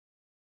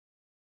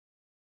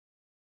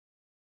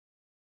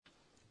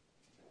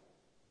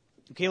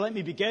Okay, let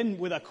me begin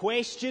with a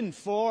question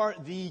for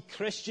the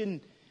Christian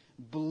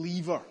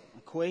believer.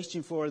 A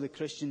question for the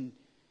Christian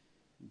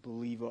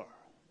believer.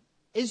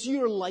 Is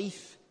your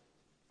life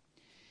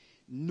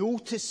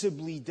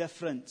noticeably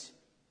different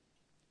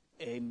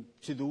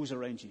to those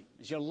around you?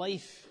 Is your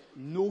life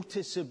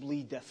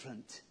noticeably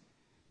different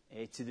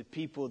to the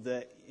people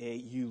that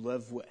you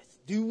live with?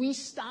 Do we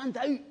stand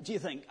out, do you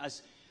think,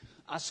 as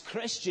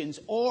Christians?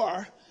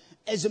 Or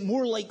is it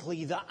more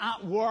likely that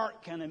at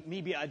work and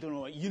maybe, at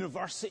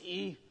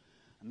university,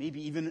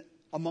 maybe even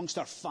amongst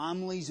our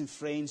families and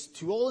friends,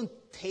 to all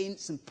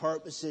intents and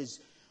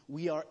purposes,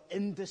 we are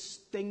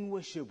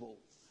indistinguishable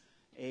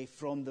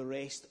from the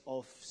rest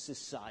of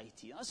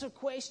society? That's our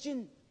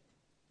question.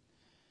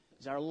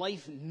 Is our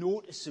life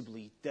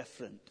noticeably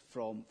different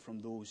from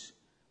those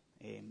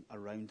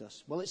around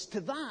us? Well, it's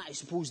to that, I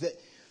suppose,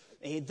 that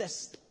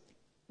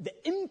the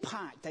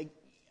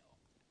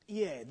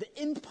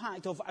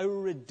impact of our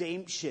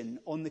redemption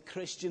on the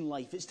Christian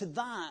life, it's to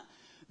that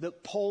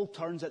Paul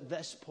turns at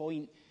this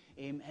point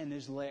in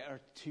his letter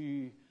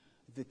to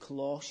the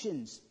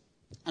Colossians.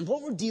 And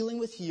what we're dealing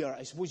with here,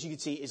 I suppose you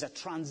could say, is a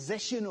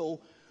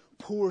transitional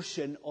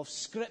portion of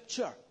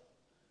Scripture.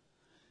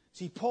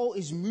 See, Paul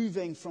is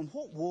moving from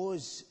what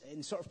was,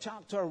 in sort of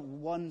chapter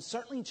 1,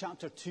 certainly in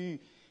chapter 2,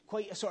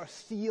 quite a sort of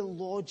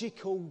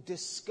theological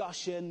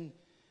discussion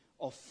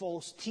of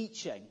false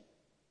teaching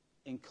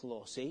in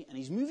Colossae. And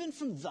he's moving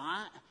from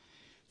that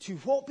to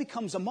what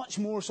becomes a much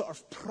more sort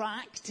of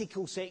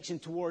practical section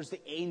towards the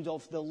end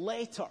of the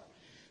letter.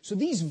 So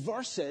these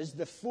verses,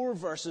 the 4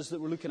 verses that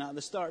we're looking at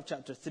the start of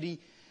chapter 3,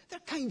 they're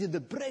kind of the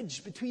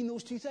bridge between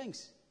those two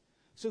things.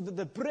 So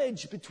the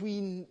bridge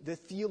between the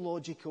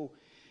theological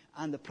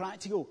and the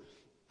practical.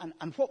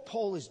 And what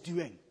Paul is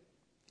doing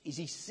is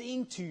he's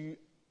saying to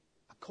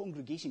a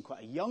congregation,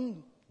 quite a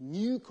young,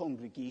 new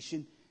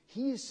congregation,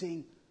 he is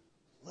saying,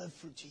 live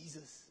for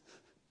Jesus.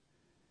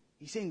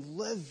 He's saying,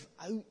 live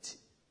out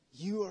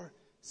your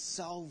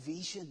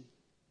salvation.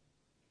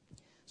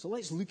 So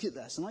let's look at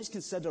this and let's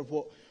consider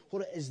what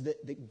it is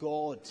that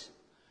God,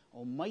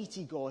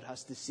 Almighty God,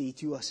 has to say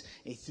to us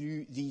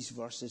through these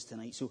verses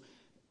tonight. So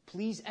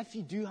please, if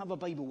you do have a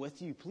Bible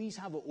with you, please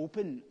have it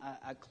open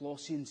at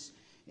Colossians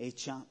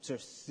chapter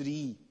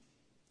 3.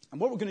 And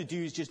what we're going to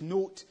do is just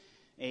note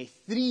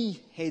 3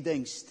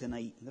 headings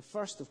tonight. The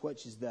first of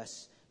which is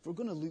this: if we're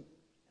going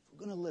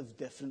to live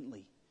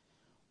differently,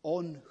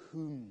 on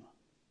whom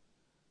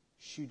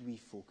should we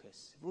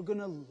focus? If we're going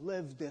to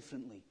live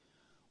differently,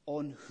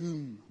 on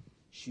whom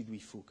should we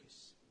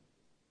focus?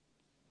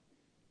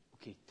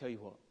 Okay, tell you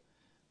what,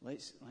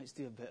 let's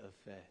do a bit of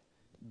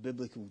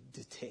biblical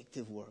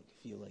detective work,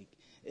 if you like.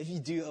 If you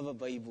do have a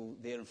Bible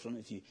there in front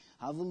of you,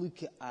 have a look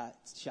at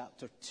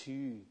chapter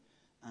 2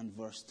 and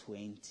verse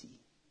 20.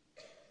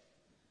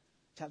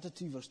 Chapter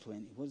 2, verse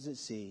 20. What does it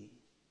say?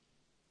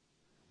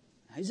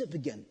 How does it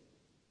begin?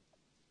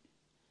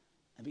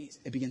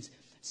 It begins,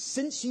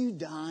 since you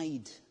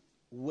died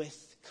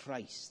with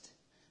Christ.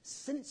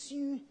 Since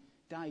you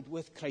died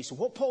with Christ. So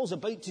what Paul's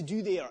about to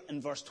do there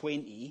in verse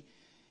 20,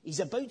 he's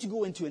about to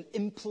go into an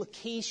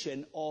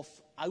implication of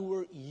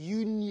our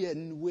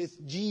union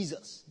with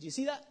Jesus. Do you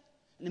see that?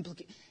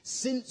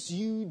 Since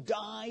you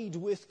died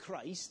with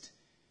Christ.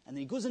 And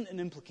then he goes into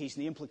an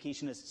implication. The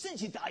implication is,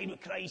 since you died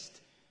with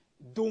Christ,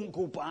 don't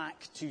go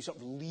back to sort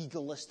of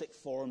legalistic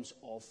forms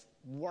of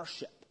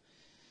worship.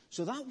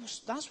 So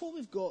that's what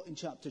we've got in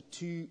chapter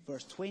 2,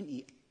 verse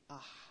 20.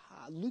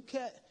 Look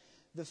at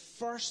the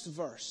first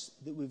verse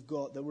that we've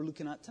got that we're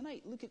looking at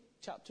tonight. Look at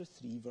chapter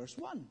 3, verse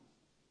 1.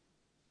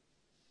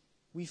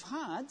 We've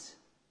had,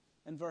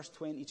 in verse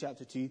 20,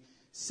 chapter 2,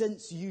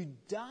 since you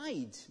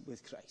died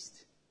with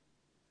Christ.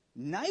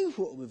 Now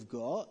what we've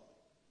got,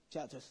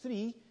 chapter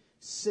 3,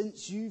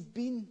 since you've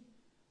been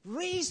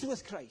raised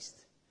with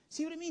Christ.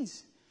 See what it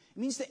means? It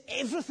means that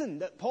everything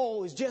that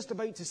Paul is just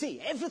about to say,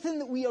 everything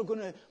that we are going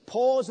to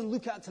pause and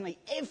look at tonight,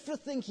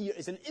 everything here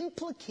is an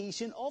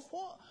implication of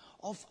what?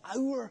 Of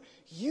our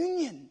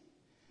union.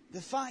 The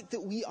fact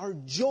that we are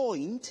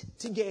joined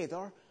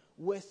together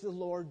with the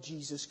Lord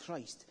Jesus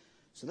Christ.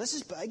 So this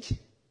is big.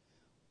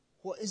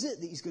 What is it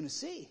that he's going to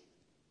say?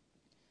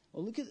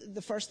 Well, look at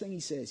the first thing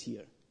he says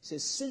here. He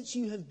says, since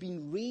you have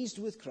been raised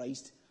with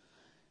Christ,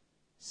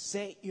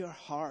 set your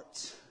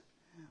heart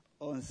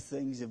on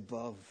things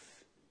above.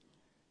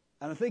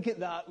 And I think at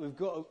that we've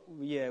got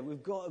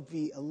to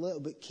be a little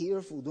bit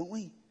careful, don't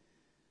we?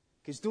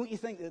 Because don't you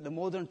think that the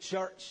modern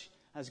church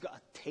has got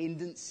a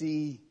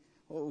tendency,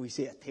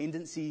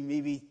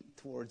 maybe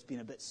towards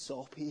being a bit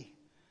soppy,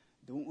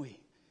 don't we?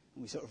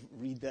 And we sort of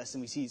read this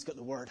and we see it's got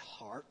the word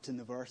heart in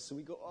the verse, so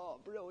we go, oh,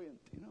 brilliant,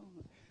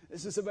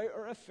 This is about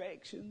our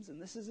affections, and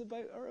this is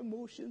about our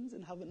emotions,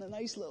 and having a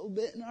nice little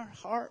bit in our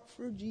heart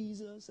for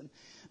Jesus. And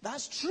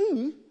that's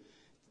true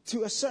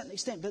to a certain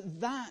extent, but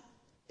that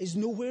is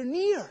nowhere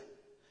near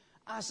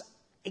as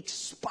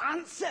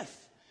expansive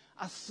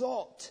a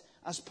thought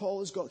as Paul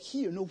has got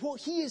here. No,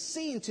 what he is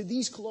saying to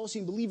these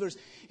Colossian believers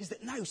is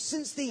that now,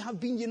 since they have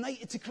been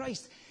united to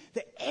Christ,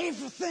 that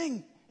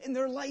everything in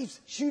their lives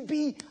should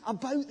be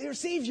about their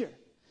Savior.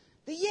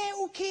 That, yeah,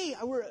 okay,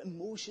 our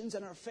emotions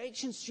and our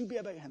affections should be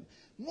about him.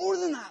 More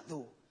than that,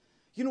 though.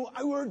 You know,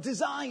 our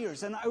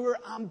desires and our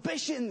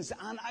ambitions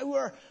and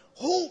our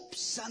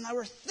hopes and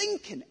our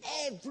thinking,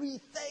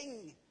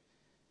 everything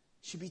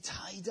should be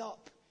tied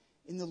up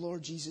in the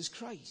Lord Jesus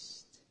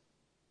Christ.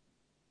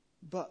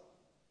 But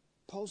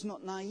Paul's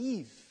not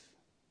naive.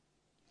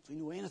 If we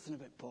know anything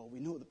about Paul, we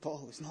know that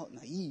Paul is not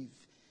naive.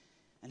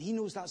 And he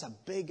knows that's a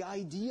big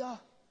idea,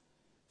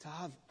 to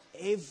have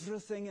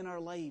everything in our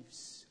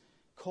lives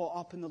caught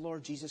up in the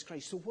Lord Jesus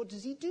Christ. So what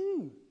does he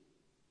do?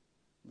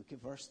 Look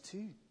at verse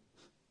 2.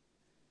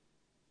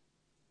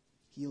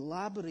 He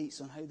elaborates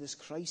on how this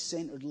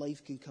Christ-centered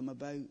life can come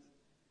about.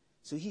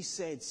 So he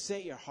said,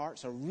 set your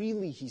hearts, or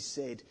really he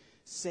said,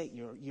 set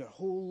your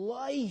whole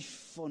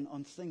life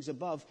on things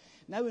above.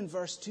 Now in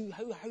verse 2,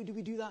 how do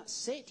we do that?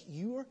 Set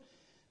your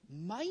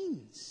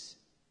minds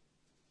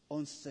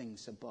on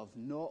things above,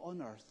 not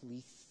on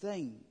earthly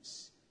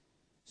things.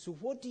 So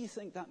what do you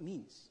think that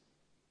means?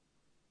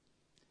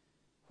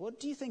 What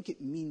do you think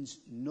it means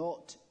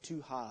not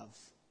to have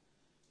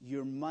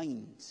your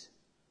mind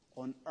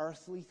on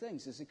earthly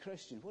things as a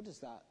Christian? What does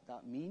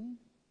that mean?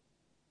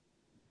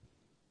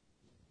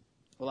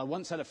 Well, I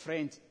once had a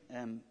friend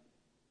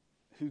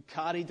who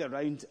carried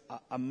around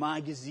a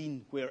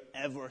magazine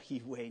wherever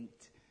he went.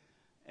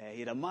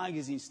 He had a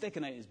magazine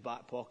sticking out his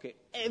back pocket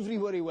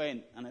everywhere he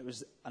went, and it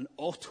was an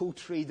Auto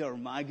Trader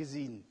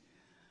magazine.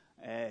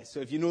 So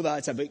if you know that,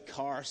 it's about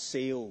car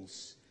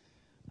sales.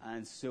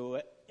 And so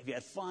if he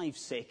had 5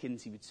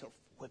 seconds, he would sort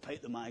of whip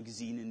out the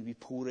magazine and be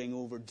poring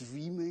over,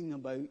 dreaming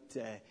about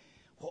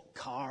what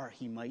car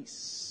he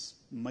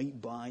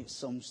might buy at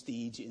some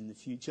stage in the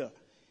future.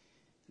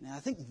 Now, I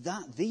think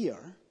that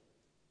there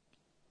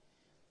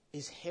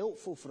is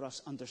helpful for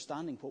us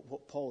understanding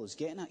what Paul is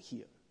getting at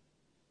here.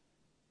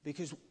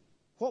 Because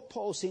what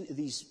Paul's saying to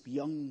these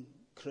young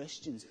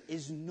Christians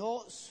is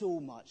not so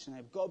much, and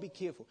I've got to be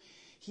careful,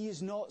 he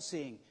is not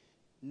saying,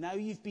 now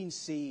you've been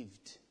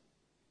saved,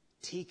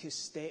 take a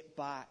step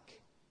back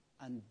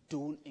and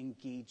don't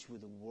engage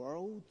with the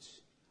world.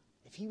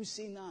 If he was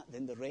saying that,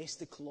 then the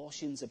rest of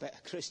Colossians about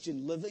a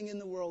Christian living in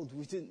the world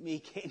wouldn't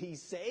make any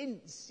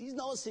sense. He's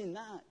not saying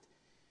that.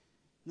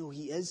 No,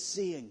 he is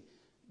saying,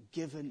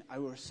 given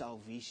our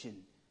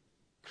salvation,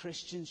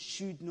 Christians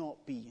should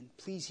not be, and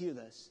please hear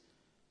this,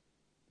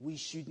 we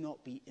should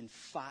not be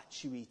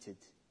infatuated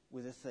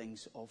with the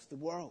things of the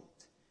world.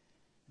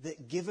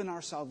 That given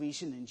our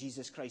salvation in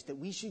Jesus Christ, that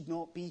we should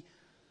not be,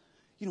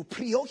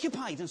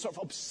 preoccupied and sort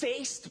of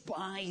obsessed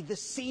by the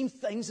same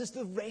things as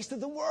the rest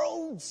of the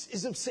world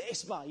is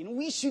obsessed by.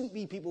 We shouldn't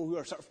be people who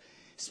are sort of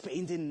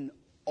spending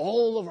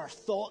all of our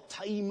thought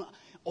time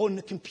on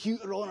the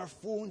computer, on our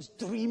phones,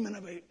 dreaming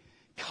about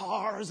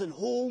cars and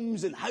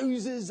homes and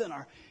houses and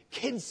our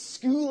kids'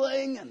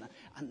 schooling.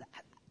 And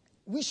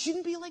we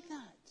shouldn't be like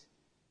that.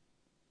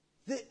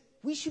 That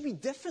we should be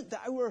different,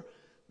 that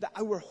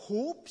our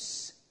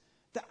hopes,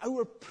 that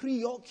our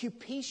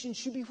preoccupation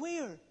should be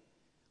where?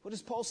 What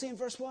does Paul say in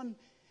verse 1?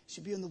 It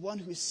should be on the one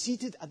who is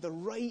seated at the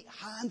right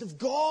hand of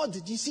God.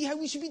 Do you see how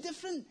we should be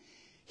different?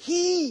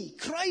 He,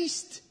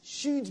 Christ,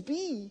 should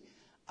be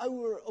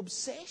our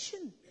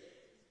obsession.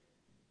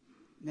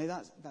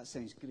 Now that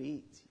sounds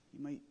great.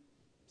 You might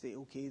say,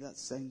 okay, that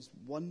sounds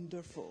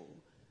wonderful.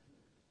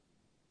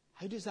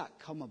 How does that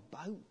come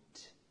about?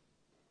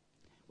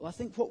 Well, I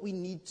think what we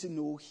need to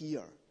know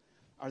here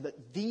are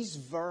that these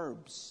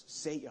verbs,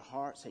 set your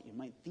heart, set your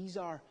mind, these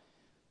are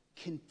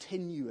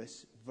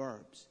continuous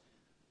verbs.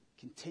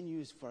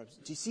 Continuous verbs.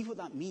 Do you see what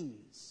that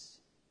means?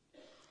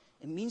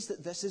 It means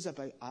that this is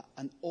about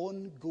an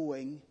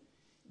ongoing,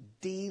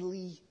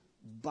 daily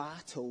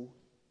battle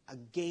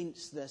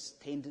against this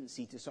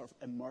tendency to sort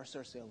of immerse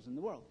ourselves in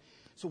the world.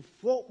 So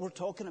what we're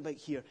talking about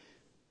here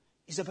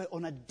is about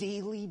on a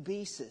daily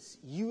basis,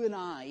 you and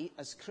I,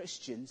 as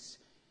Christians,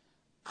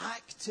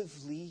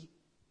 actively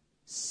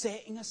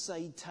setting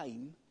aside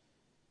time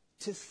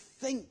to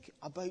think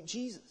about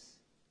Jesus.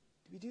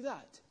 Do we do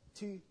that?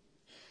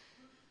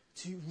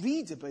 To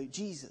read about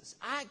Jesus,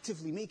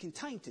 actively making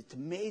time to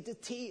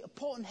meditate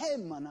upon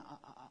him and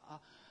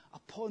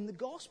upon the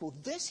gospel.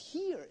 This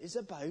here is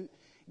about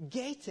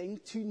getting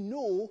to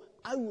know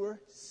our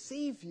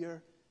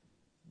Saviour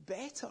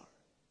better.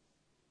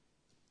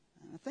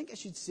 And I think I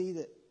should say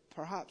that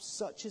perhaps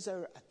such is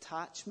our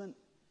attachment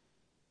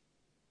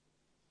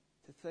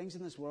to things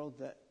in this world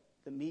that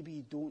maybe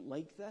you don't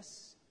like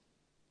this.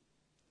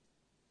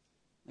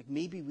 Like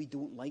maybe we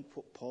don't like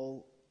what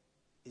Paul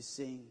is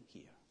saying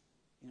here.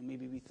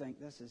 Maybe we think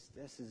this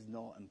is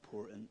not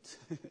important.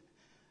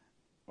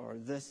 Or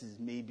this is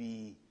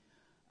maybe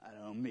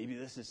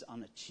this is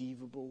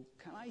unachievable.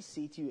 Can I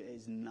say to you, it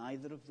is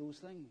neither of those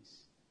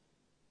things.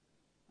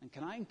 And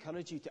can I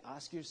encourage you to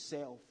ask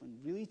yourself and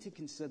really to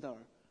consider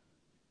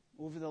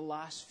over the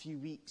last few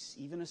weeks,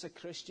 even as a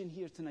Christian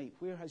here tonight,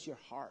 where has your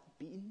heart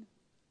been?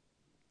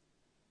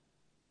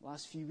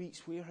 Last few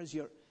weeks, where has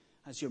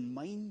your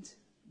mind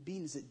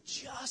been? Is it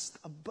just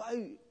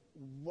about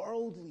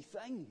worldly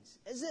things?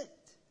 Is it?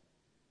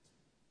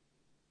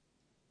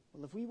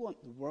 Well, if we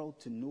want the world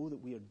to know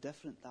that we are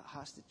different, that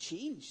has to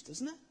change,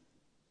 doesn't it?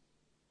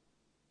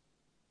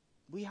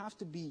 We have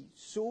to be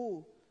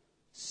so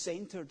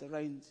centered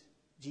around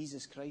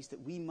Jesus Christ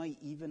that we might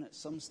even at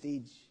some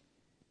stage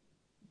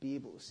be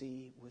able to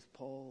say with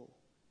Paul,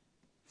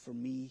 for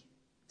me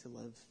to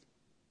live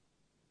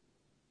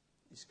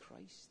is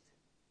Christ.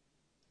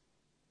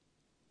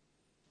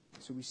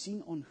 So we've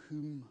seen on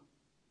whom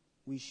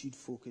we should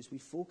focus. We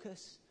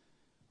focus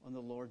on the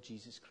Lord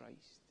Jesus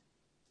Christ.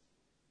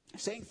 The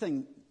second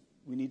thing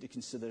we need to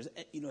consider is,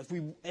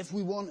 if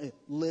we want to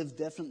live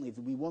differently, if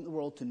we want the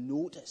world to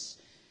notice,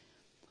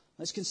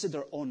 let's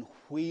consider on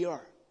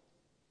where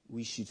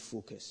we should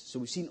focus. So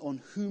we've seen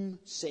on whom,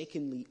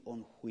 secondly,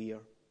 on where.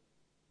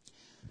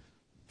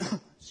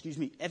 Excuse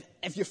me.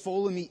 If you're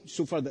following me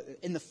so far,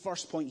 in the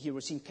first point here,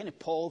 we're seeing kind of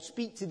Paul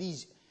speak to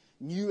these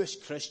newish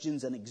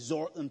Christians and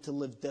exhort them to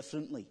live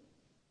differently.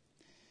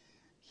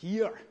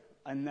 Here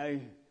and now,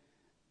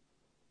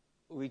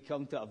 we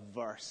come to a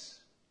verse.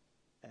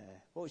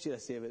 What should I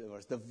say about the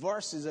verse? The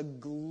verse is a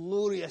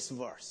glorious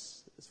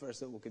verse. This verse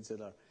that we'll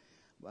consider.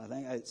 But I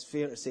think it's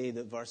fair to say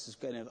that verse is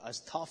kind of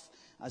as tough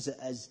as it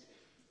is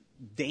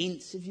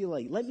dense, if you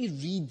like. Let me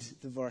read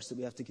the verse that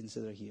we have to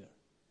consider here.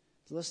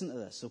 So listen to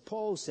this. So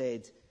Paul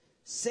said,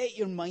 set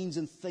your minds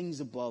on things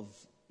above,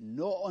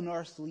 not on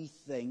earthly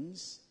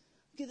things.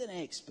 Look at the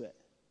next bit.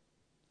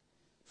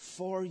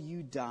 For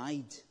you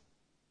died,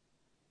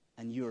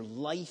 and your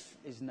life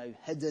is now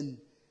hidden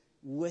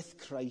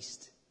with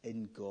Christ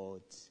in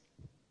God.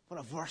 What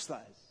a verse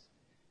that is.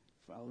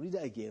 I'll read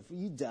it again. For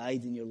you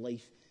died, and your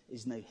life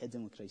is now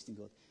hidden with Christ in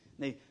God.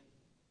 Now,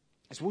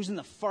 I suppose in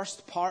the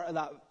first part of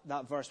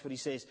that verse where he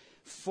says,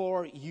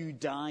 for you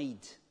died,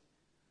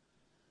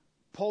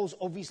 Paul's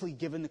obviously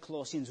given the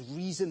Colossians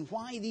reason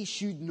why they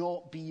should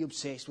not be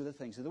obsessed with the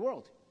things of the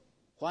world.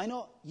 Why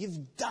not?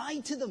 You've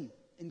died to them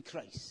in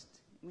Christ.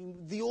 I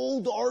mean, the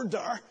old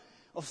order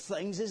of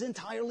things is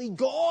entirely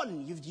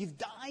gone. You've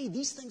died.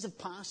 These things have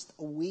passed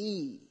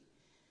away.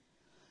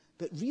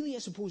 But really, I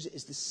suppose it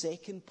is the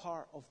second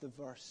part of the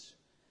verse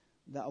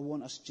that I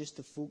want us just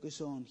to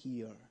focus on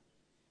here,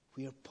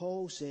 where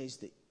Paul says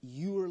that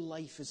your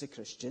life as a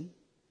Christian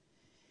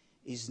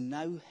is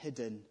now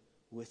hidden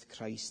with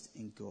Christ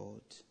in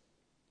God.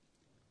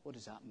 What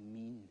does that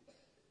mean?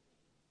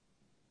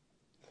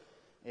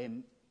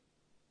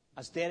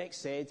 As Derek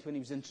said when he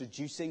was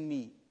introducing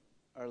me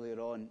earlier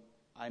on,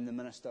 I'm the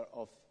minister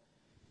of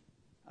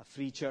a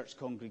free church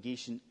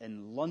congregation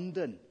in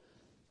London.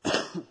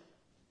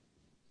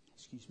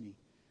 Excuse me.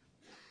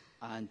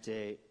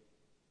 And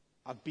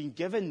I've been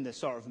given the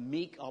sort of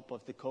make-up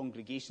of the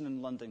congregation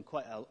in London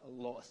quite a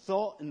lot of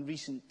thought in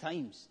recent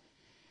times.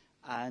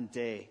 And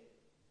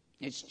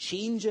it's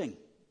changing.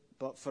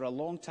 But for a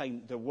long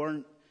time, there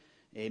weren't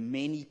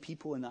many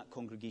people in that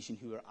congregation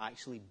who were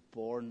actually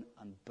born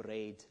and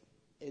bred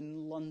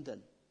in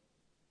London.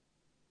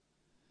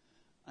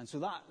 And so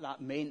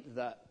that meant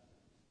that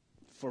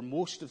for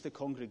most of the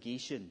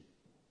congregation,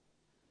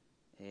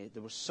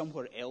 there was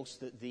somewhere else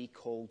that they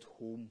called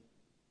home.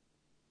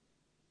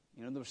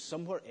 There was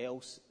somewhere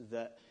else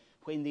that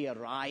when they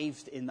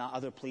arrived in that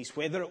other place,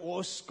 whether it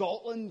was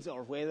Scotland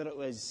or whether it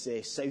was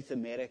South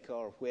America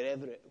or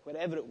wherever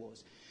it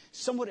was,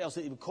 somewhere else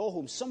that they would call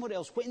home, somewhere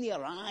else, when they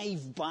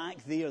arrive back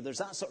there's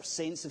that sort of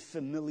sense of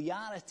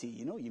familiarity.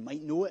 You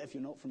might know it if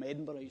you're not from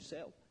Edinburgh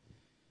yourself.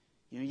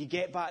 You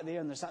get back there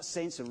and there's that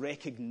sense of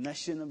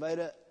recognition about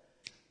it,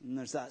 and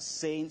there's that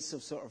sense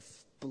of sort of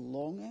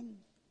belonging.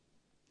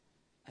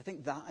 I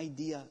think that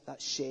idea,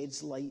 that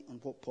sheds light on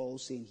what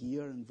Paul's saying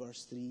here in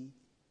verse 3.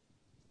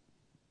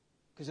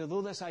 Because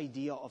although this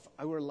idea of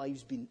our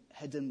lives being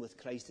hidden with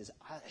Christ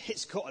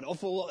it's got an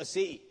awful lot to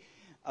say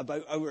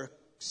about our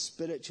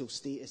spiritual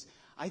status,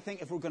 I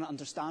think if we're going to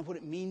understand what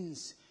it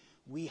means,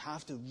 we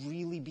have to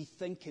really be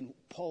thinking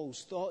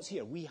Paul's thoughts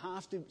here. We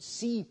have to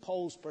see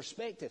Paul's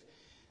perspective.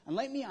 And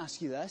let me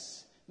ask you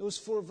this, those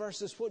 4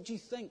 verses, what do you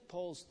think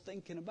Paul's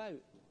thinking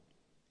about?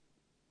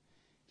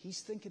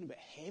 He's thinking about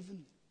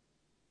heaven,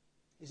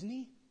 isn't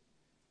he?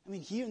 I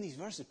mean, here in these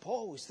verses,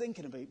 Paul was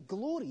thinking about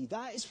glory.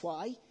 That is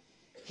why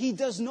he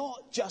does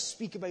not just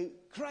speak about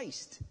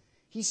Christ.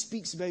 He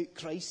speaks about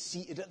Christ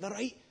seated at the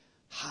right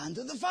hand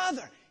of the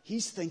Father.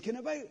 He's thinking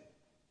about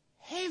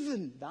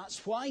heaven.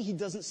 That's why he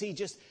doesn't say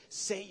just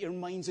set your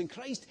minds on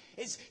Christ.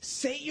 It's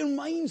set your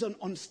minds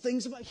on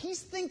things about... He's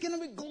thinking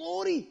about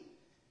glory.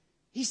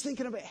 He's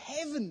thinking about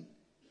heaven.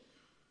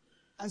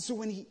 And so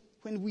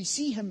when we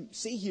see him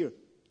say here,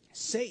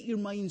 set your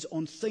minds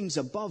on things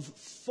above,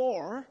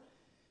 for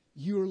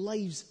your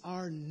lives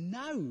are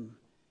now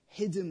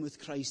hidden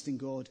with Christ in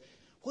God.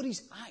 What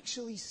he's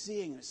actually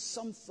saying, as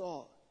some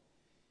thought,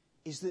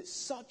 is that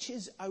such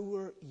is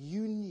our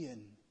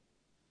union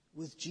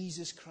with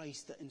Jesus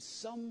Christ that in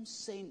some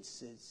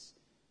senses,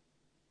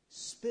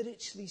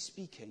 spiritually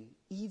speaking,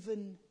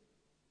 even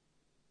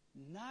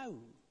now,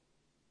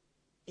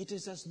 it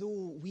is as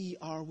though we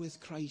are with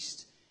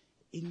Christ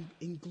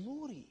in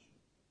glory.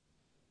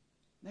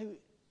 Now,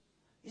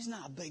 isn't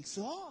that a big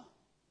thought?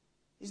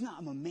 Isn't that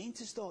a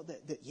momentous thought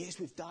that yes,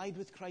 we've died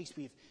with Christ,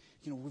 we've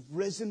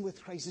risen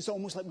with Christ. It's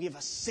almost like we have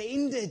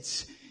ascended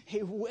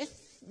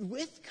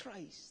with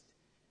Christ.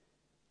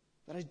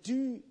 But I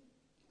do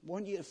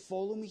want you to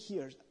follow me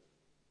here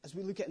as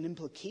we look at an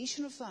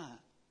implication of that.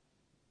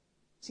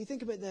 See,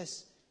 think about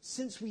this.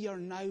 Since we are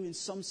now, in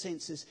some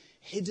senses,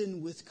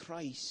 hidden with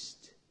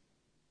Christ,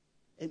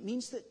 it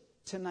means that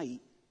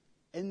tonight,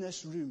 in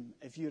this room,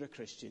 if you're a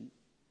Christian,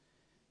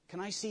 can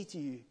I say to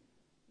you,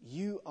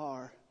 you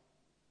are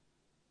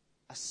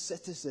a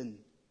citizen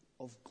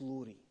of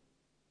glory.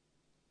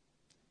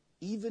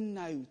 Even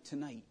now,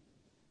 tonight,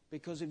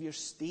 because of your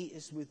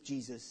status with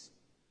Jesus,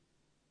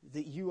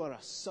 that you are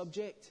a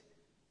subject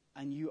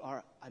and you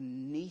are a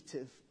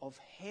native of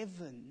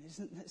heaven.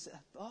 Isn't this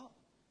a thought?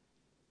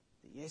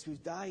 That yes,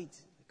 we've died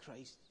with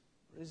Christ,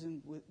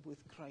 risen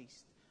with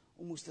Christ,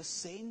 almost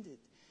ascended.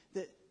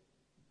 That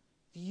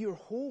your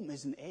home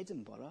isn't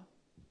Edinburgh.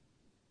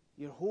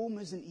 Your home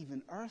isn't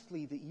even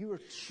earthly. That your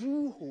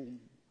true home,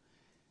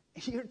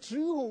 your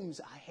true home's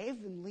a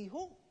heavenly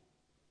home.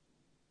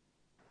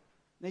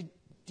 Now,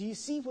 do you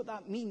see what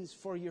that means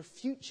for your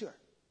future?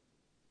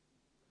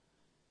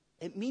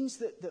 It means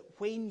that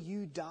when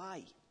you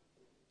die,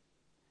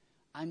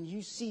 and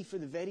you see for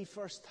the very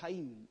first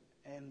time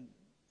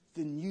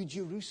the New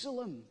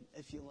Jerusalem,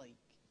 if you like,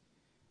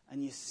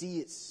 and you see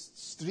its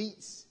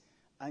streets,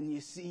 and you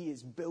see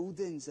its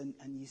buildings, and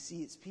you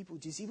see its people,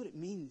 do you see what it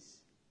means?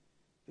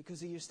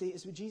 Because of your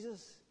status with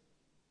Jesus.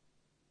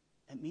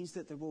 It means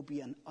that there will be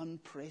an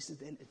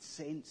unprecedented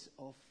sense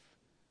of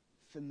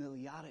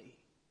familiarity.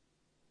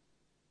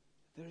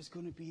 There is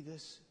going to be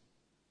this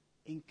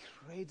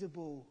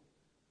incredible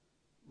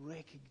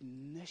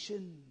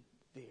recognition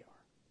there.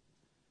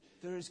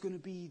 There is going to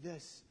be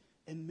this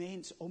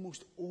immense,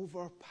 almost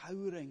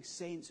overpowering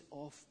sense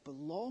of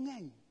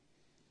belonging.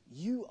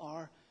 You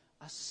are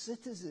a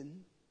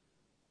citizen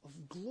of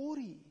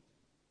glory.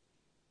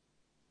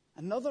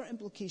 Another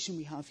implication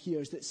we have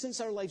here is that since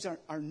our lives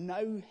are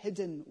now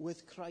hidden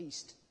with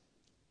Christ,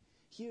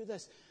 hear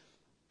this,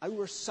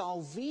 our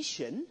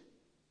salvation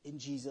in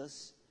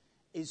Jesus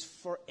is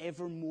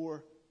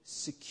forevermore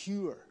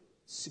secure.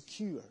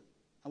 Secure.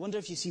 I wonder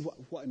if you see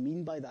what I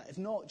mean by that. If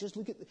not, just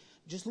look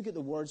at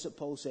the words that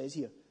Paul says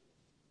here.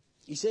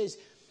 He says,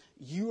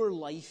 your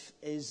life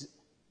is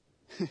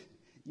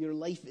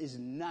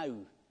now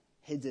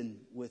hidden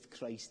with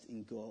Christ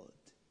in God.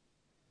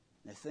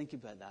 Now think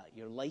about that.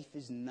 Your life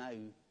is now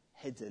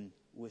hidden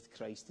with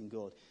Christ in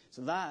God.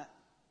 So that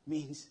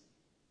means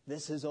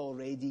this has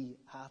already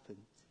happened.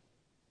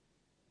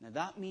 Now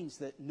that means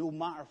that no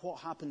matter what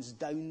happens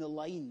down the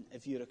line,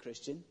 if you're a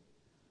Christian,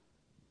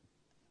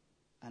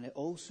 and it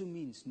also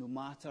means no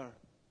matter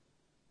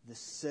the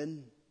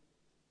sin,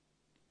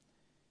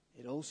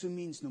 it also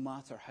means no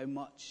matter how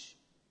much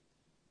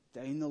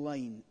down the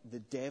line the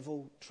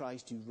devil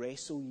tries to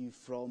wrestle you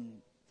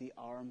from the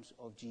arms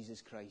of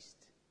Jesus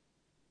Christ,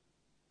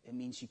 it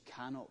means you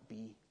cannot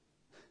be.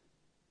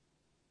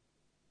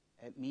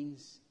 It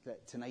means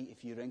that tonight,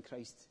 if you're in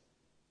Christ,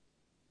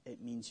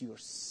 it means you are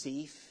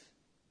safe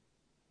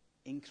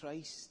in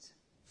Christ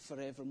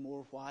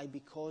forevermore. Why?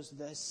 Because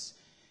this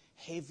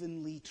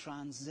heavenly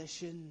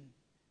transition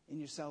in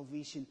your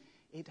salvation,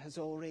 it has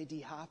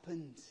already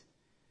happened.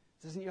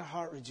 Doesn't your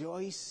heart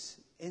rejoice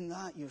in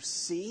that? You're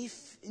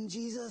safe in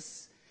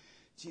Jesus.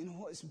 Do you know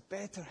what's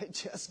better? It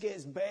just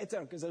gets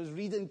better, because I was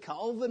reading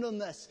Calvin on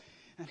this,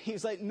 and he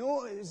was like,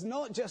 no, it's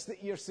not just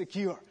that you're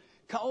secure.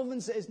 Calvin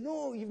says,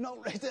 no, you've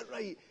not read it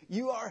right.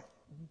 You are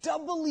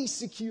doubly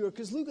secure,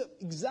 because look at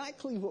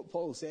exactly what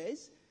Paul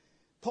says.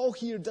 Paul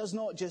here does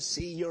not just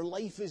say your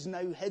life is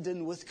now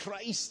hidden with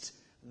Christ.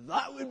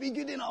 That would be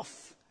good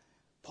enough.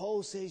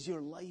 Paul says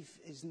your life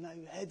is now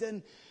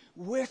hidden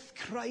with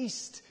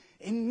Christ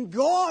in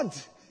God.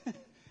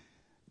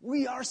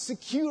 We are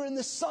secure in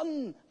the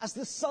Son, as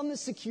the Son is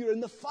secure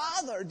in the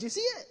Father. Do you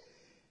see it?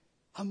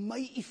 A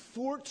mighty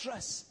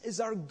fortress is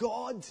our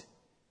God.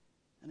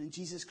 And in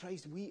Jesus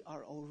Christ, we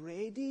are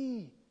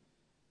already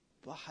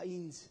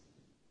behind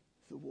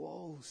the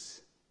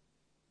walls.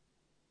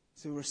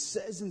 So we're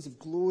citizens of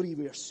glory.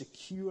 We are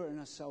secure in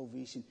our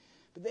salvation.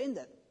 But then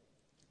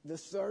the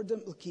third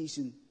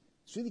implication,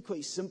 it's really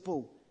quite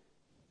simple.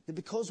 That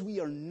because we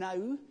are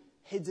now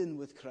hidden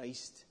with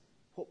Christ,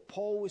 what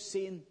Paul was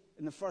saying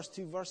in the first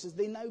two verses,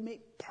 they now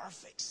make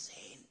perfect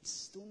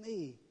sense, don't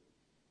they?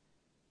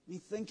 I mean,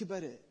 think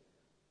about it.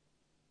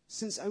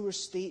 Since our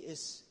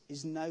status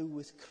is now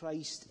with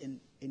Christ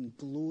in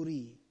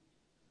glory,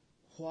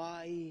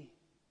 why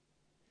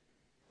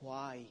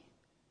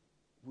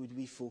would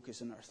we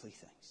focus on earthly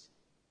things?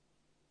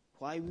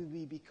 Why would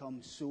we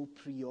become so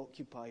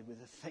preoccupied with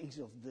the things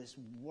of this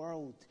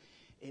world?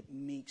 It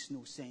makes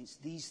no sense.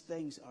 These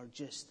things are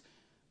just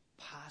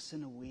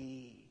passing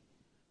away.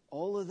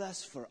 All of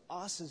this for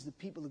us as the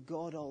people of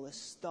God, all this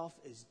stuff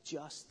is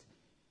just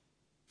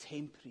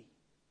temporary.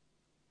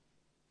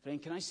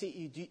 Friend, can I say to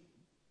you,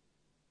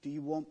 do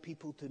you want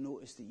people to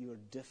notice that you are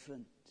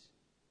different?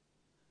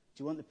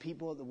 Do you want the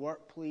people at the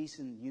workplace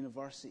and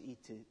university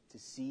to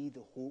see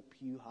the hope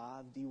you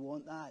have? Do you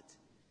want that?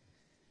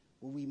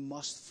 well, we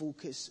must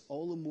focus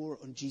all the more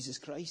on Jesus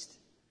Christ.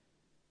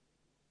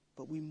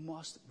 But we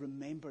must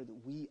remember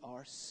that we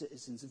are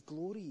citizens of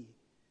glory.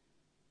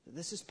 That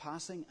this is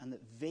passing and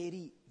that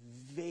very,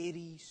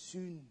 very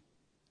soon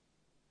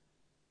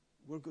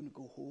we're going to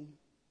go home.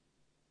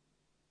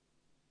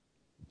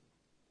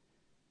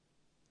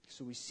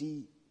 So we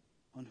see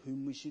on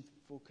whom we should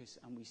focus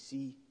and we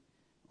see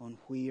on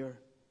where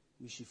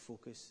we should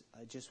focus.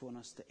 I just want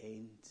us to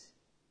end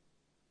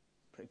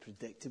pretty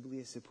predictably,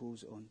 I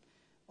suppose,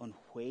 on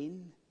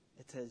when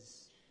it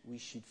is we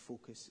should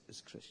focus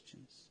as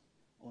Christians.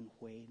 On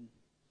when.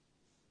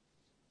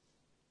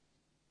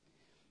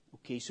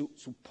 Okay, so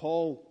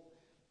Paul,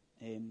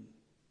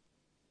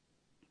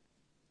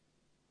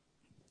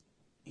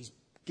 he's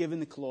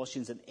given the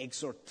Colossians an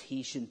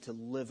exhortation to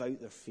live out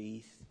their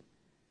faith.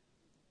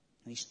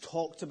 And he's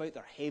talked about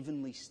their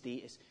heavenly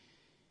status.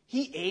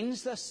 He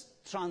ends this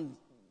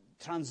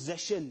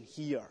transition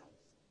here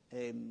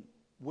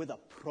with a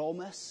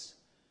promise.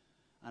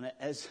 And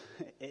it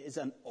is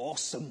an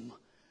awesome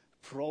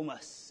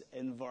promise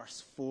in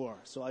verse 4.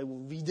 So I will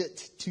read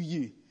it to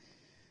you.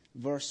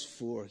 Verse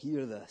 4,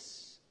 hear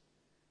this.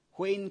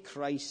 When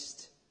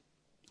Christ,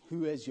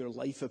 who is your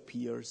life,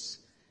 appears,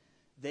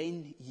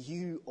 then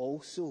you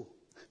also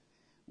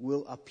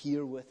will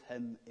appear with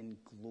him in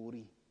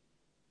glory.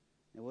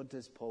 Now, what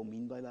does Paul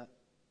mean by that?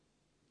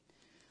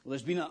 Well,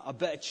 there's been a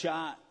bit of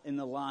chat in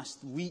the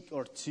last week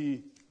or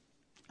two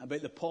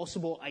about the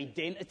possible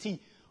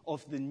identity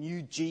of the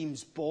new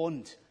James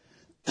Bond.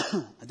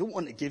 I don't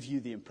want to give you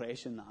the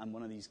impression that I'm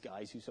one of these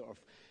guys who sort of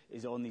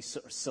is on these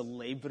sort of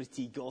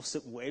celebrity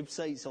gossip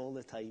websites all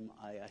the time.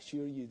 I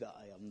assure you that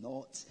I am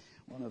not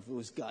one of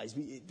those guys.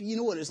 But you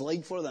know what it's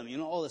like for them. You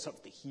know, all this sort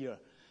of to hear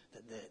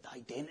that the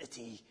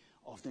identity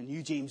of the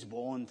new James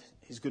Bond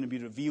is going to be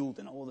revealed,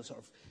 and all the sort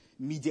of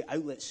media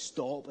outlets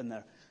stop and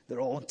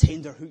they're all on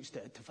tender hooks to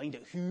find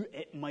out who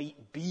it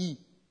might be.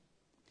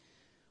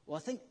 Well, I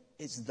think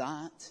it's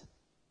that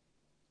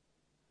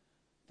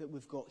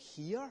we've got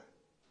here.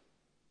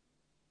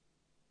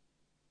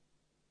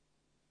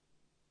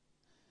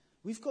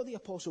 We've got the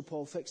Apostle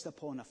Paul fixed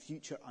upon a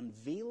future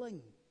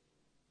unveiling.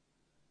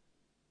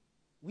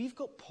 We've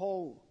got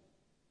Paul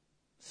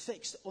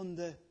fixed on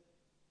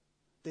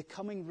the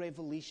coming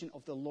revelation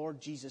of the Lord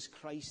Jesus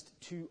Christ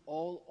to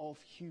all of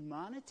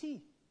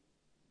humanity.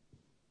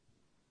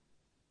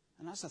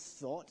 And that's a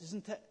thought,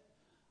 isn't it?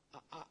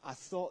 A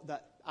thought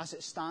that, as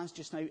it stands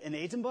just now in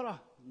Edinburgh,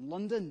 in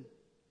London,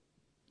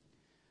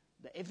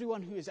 that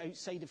everyone who is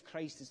outside of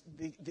Christ,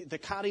 they're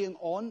carrying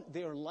on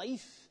their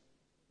life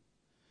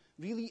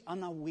really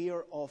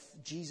unaware of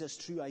Jesus'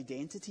 true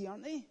identity,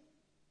 aren't they?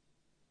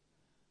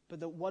 But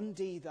that one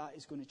day that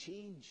is going to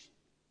change.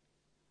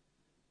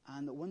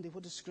 And that one day,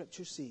 what does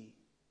Scripture say?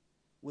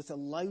 With a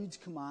loud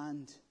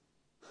command,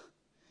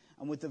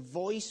 and with the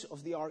voice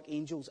of the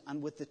archangels,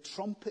 and with the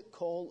trumpet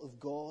call of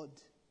God,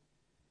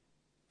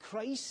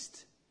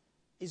 Christ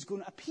is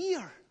going to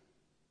appear.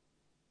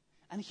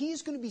 And he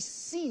is going to be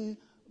seen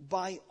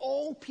by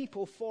all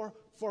people for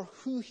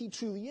who he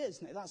truly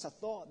is. Now, that's a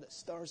thought that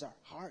stirs our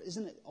heart,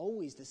 isn't it?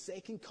 Always the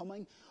second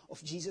coming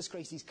of Jesus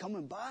Christ. He's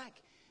coming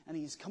back, and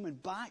he's coming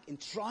back in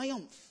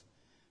triumph.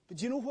 But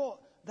do you know what?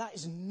 That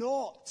is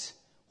not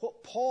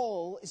what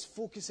Paul is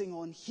focusing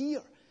on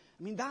here.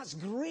 I mean, that's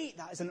great.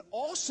 That is an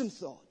awesome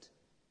thought.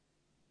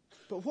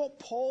 But what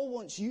Paul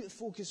wants you to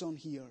focus on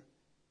here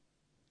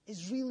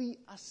is really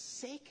a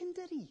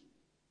secondary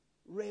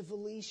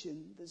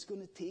revelation that's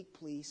going to take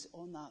place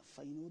on that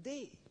final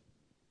day.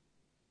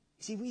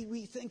 See,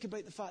 we think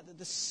about the fact that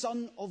the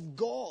Son of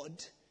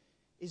God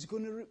is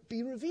going to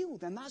be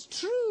revealed, and that's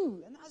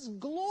true, and that's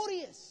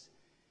glorious.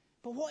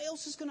 But what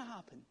else is going to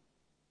happen?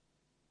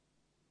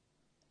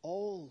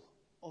 All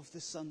of the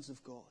sons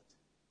of God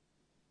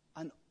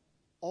and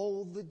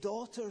all the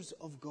daughters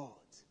of God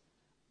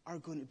are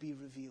going to be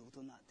revealed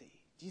on that day.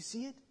 Do you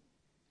see it?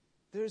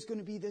 There's going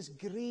to be this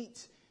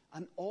great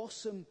and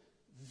awesome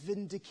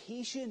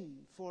vindication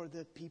for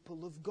the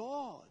people of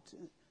God.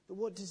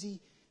 What does he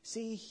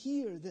say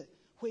here? That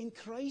when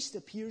Christ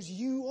appears,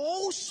 you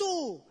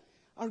also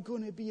are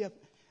going to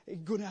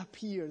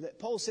appear. That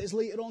Paul says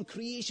later on,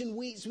 creation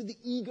waits with the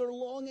eager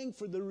longing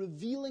for the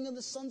revealing of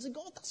the sons of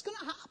God. That's going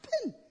to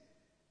happen.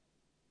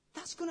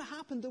 That's going to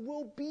happen. There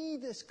will be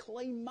this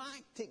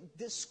climactic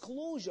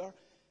disclosure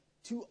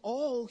to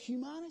all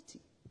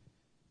humanity.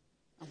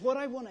 And what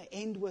I want to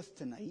end with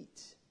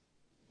tonight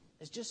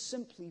is just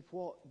simply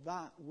what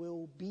that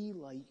will be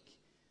like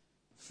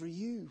for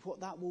you,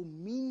 what that will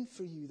mean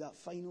for you, that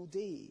final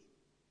day.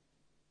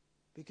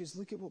 Because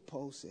look at what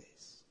Paul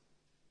says.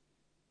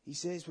 He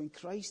says, when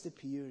Christ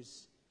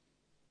appears,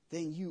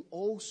 then you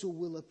also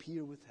will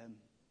appear with him.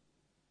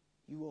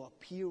 You will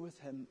appear with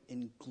him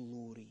in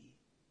glory.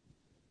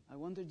 I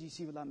wonder, do you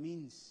see what that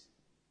means?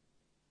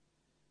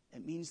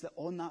 It means that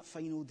on that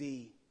final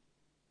day,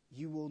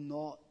 you will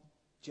not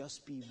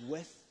just be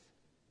with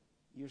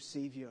your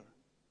Savior.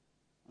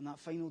 On that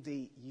final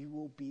day, you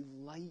will be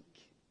like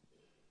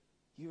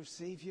your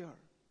Savior.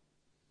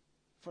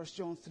 1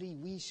 John 3,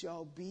 we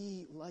shall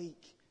be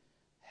like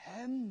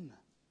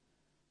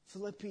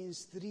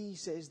Philippians 3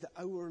 says that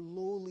our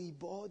lowly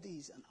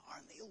bodies, and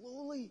aren't they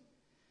lowly?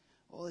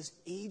 All this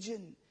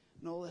aging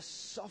and all this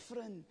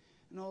suffering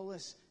and all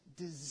this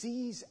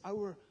disease,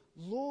 our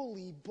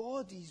lowly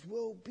bodies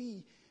will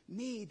be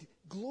made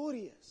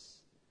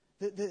glorious.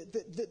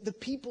 The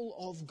people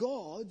of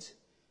God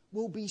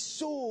will be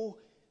so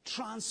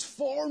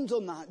transformed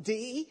on that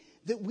day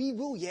that we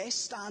will, yes,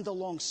 stand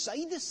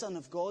alongside the Son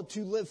of God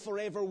to live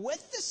forever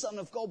with the Son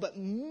of God, but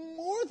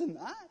more than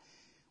that,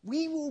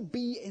 we will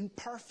be in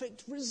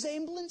perfect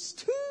resemblance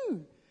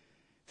to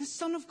the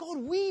Son of God.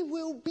 We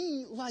will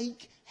be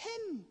like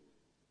Him.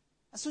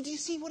 And so do you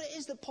see what it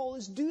is that Paul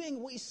is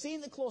doing? What he's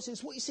saying to the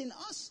Colossians, what he's saying to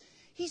us?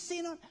 He's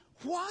saying,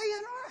 why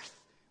on earth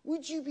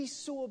would you be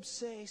so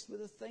obsessed with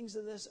the things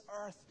of this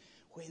earth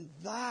when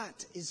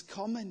that is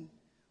coming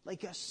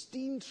like a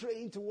steam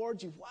train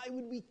towards you? Why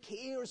would we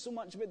care so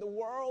much about the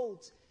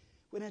world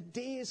when a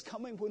day is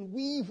coming when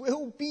we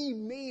will be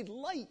made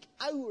like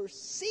our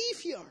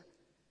Savior?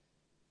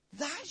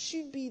 That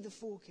should be the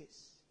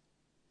focus.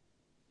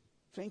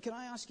 Friend, can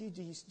I ask you,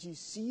 do you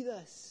see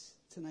this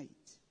tonight?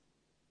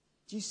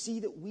 Do you see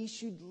that we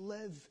should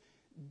live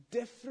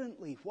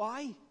differently?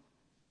 Why?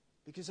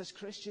 Because as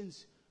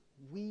Christians,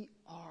 we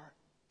are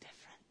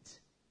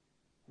different.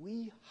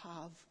 We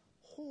have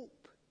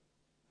hope.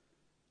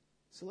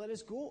 So let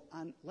us go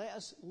and let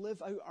us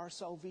live out our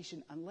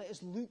salvation and let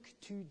us look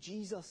to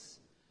Jesus.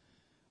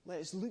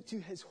 Let us look to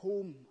His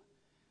home.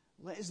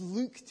 Let us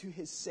look to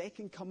His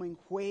second coming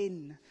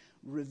when,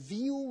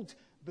 revealed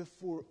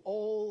before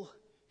all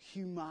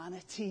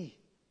humanity,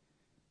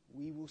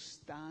 we will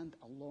stand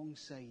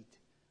alongside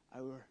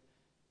our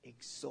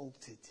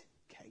exalted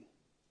King.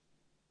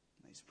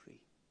 Let's pray.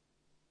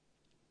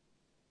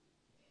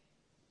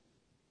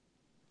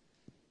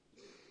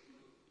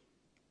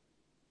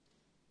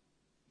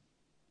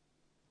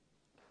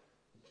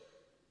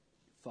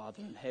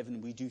 Father in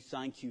heaven, we do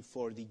thank you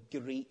for the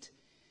great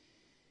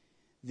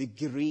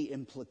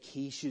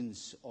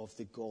implications of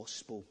the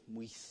gospel.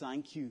 We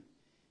thank you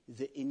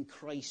that in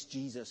Christ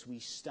Jesus we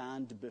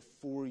stand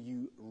before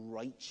you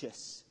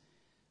righteous.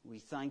 We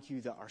thank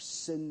you that our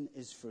sin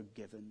is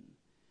forgiven.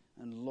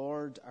 And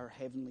Lord, our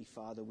Heavenly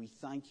Father, we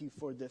thank you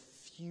for the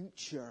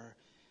future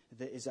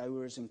that is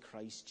ours in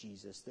Christ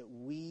Jesus, that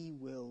we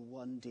will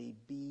one day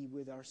be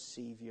with our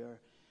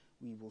Savior.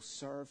 We will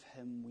serve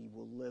Him. We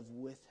will live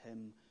with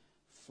Him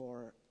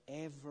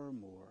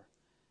forevermore.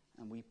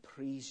 And we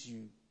praise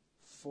you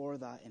for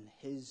that in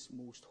His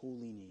most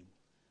holy name.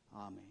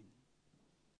 Amen.